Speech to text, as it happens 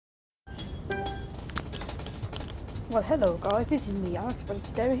Well, hello guys, this is me, Alex, but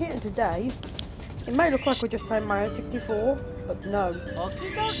today here and today, it may look like we're just playing Mario 64, but no,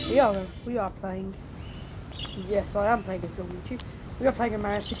 we are playing, yes, I am playing as Luigi. We are playing a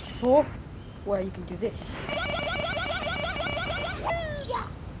Mario 64, where you can do this.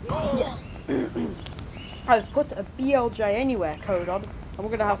 Yes. I've put a BLJ Anywhere code on, and we're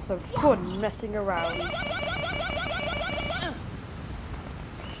going to have some fun messing around.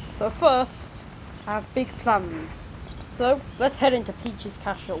 So first, I have big plans. So, let's head into Peach's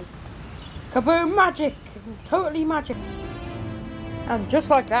castle. Kaboom magic! Totally magic! And just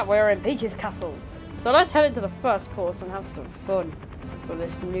like that, we're in Peach's castle. So let's head into the first course and have some fun with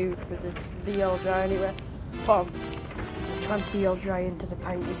this BLJ Anywhere. Hold on. Try and BLJ into the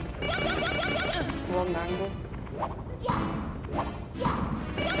painting. Wrong angle.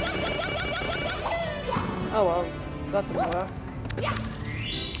 Oh well, that didn't work.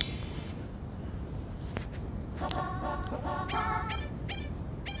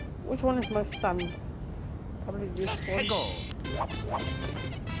 Which one is most fun? Probably this one.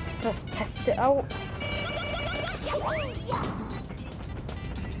 Let's test it out.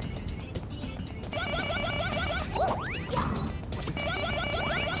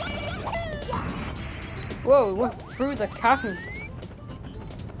 Whoa, we went through the cannon.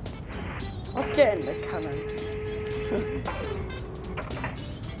 Let's get in the cannon.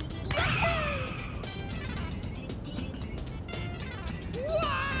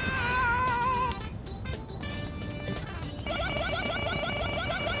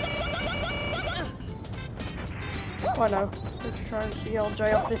 Oh no, let's try and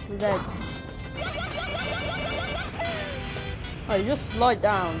BLJ off this ledge. Oh, you just slide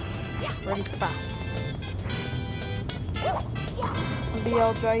down really fast.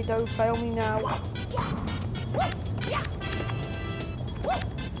 BLJ, don't fail me now.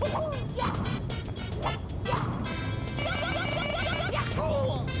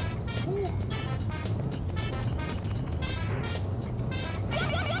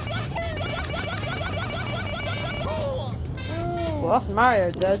 Well, that's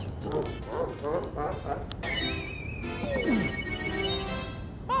Mario dead.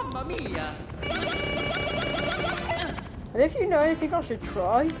 Mamma mia! And if you know anything I should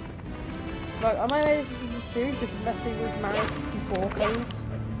try, like I might make this a series just messing with Mario 64 codes.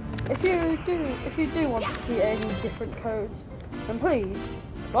 If you do want to see any different codes, then please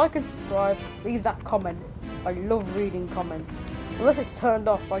like and subscribe, leave that comment. I love reading comments. Unless it's turned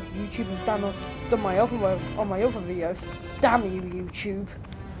off like YouTube has done on my other videos. Damn you, YouTube.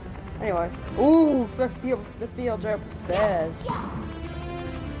 Anyway, ooh, let's BLJ up the stairs.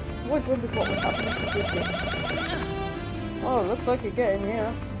 I've always wondered what would happen if we did this. Oh, looks like you're getting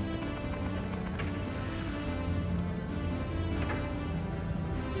here.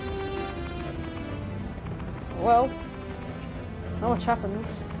 Well, not much happens.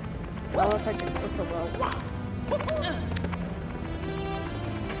 I want to take a quicker route.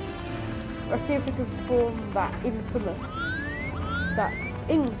 Let's see if we can perform that infamous.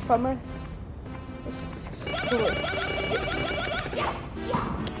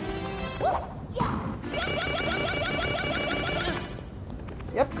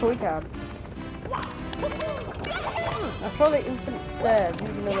 Yep, we can. That's probably infinite stairs,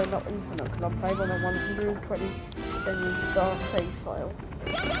 even though they're not infinite, because I'm playing on a 120 star save file.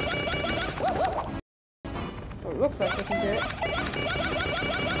 Well, it looks like we can do it.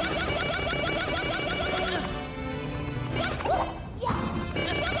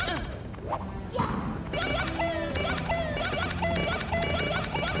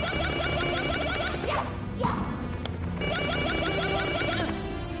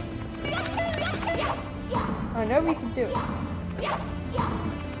 I know we can do it.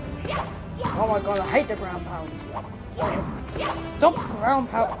 Oh my god, I hate the ground pound. Stop ground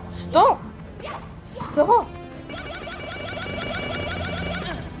pound. Stop! Stop!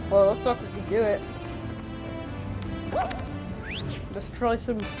 Well, looks like we can do it. Let's try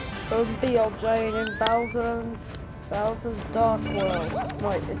some BLJ in Bowser's Dark World.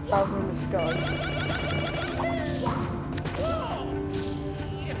 Right, it's Bowser in the Sky.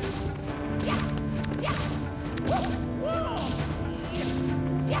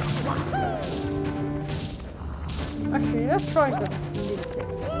 Actually, let's try something new.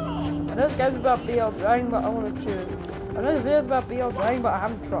 I know the game's about BLJ, but I want to. I know the video's about BLJ, but I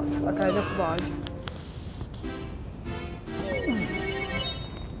haven't tried. Okay, never mind.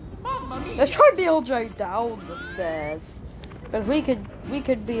 Let's try BLJ down the stairs, because we could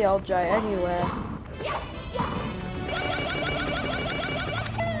BLJ anywhere.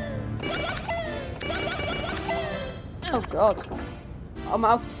 Oh god. I'm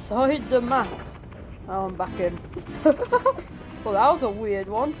outside the map. Now I'm back in. Well, that was a weird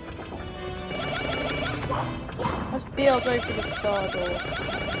one. Let's BLJ for the star door.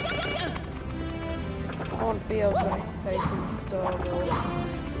 I want BLJ for the star door.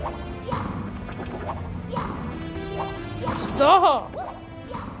 Stop!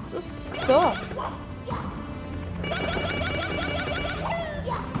 Just stop.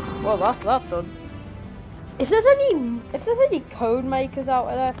 Well, that's that done. If there's any code makers out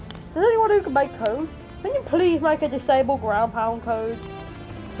there, there's anyone who can make code, can you please make a disable ground pound code?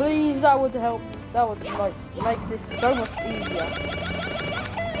 Please, that would help. That would like make this so much easier.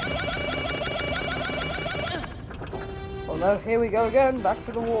 Oh no, here we go again, back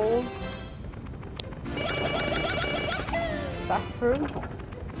to the wall. Back through.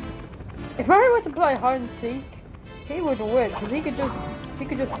 If Mario were to play hide and seek, he would win because he could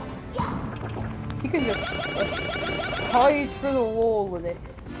just hide through the wall with it.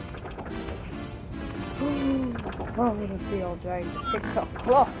 Oh, with a BLJ, the TikTok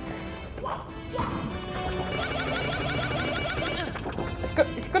clock.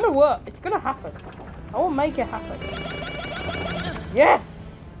 It's gonna work. It's gonna happen. I will make it happen. Yes!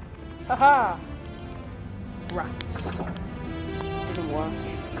 Haha! Rats. Didn't work.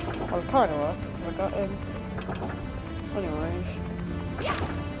 Well, it kind of worked. I got him. Anyways.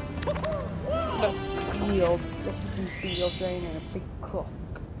 That's BLJ and a big clock.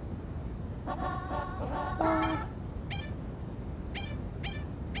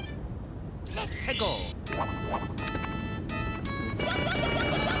 Let's go.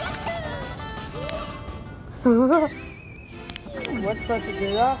 What's supposed to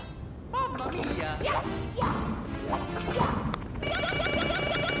do that? Mamma mia.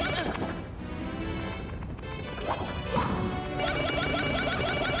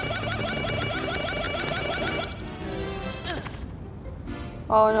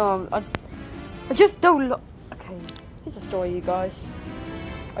 Oh no, I just don't look. Okay, here's a story, you guys.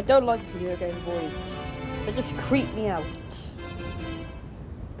 I don't like video game voids. They just creep me out.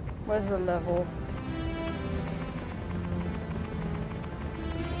 Where's the level?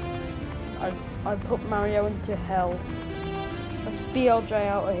 I put Mario into hell. Let's BLJ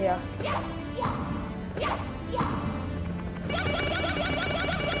out of here.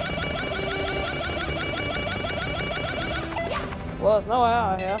 Well, there's no way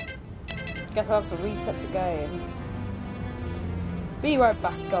out of here. Guess I'll have to reset the game. Be right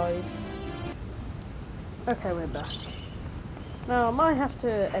back, guys. Okay, we're back. Now, I might have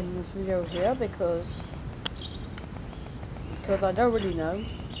to end this video here because I don't really know.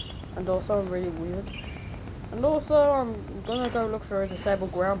 And also, I'm really weird. And also, I'm gonna go look for a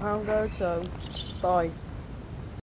disabled ground pound code, so bye.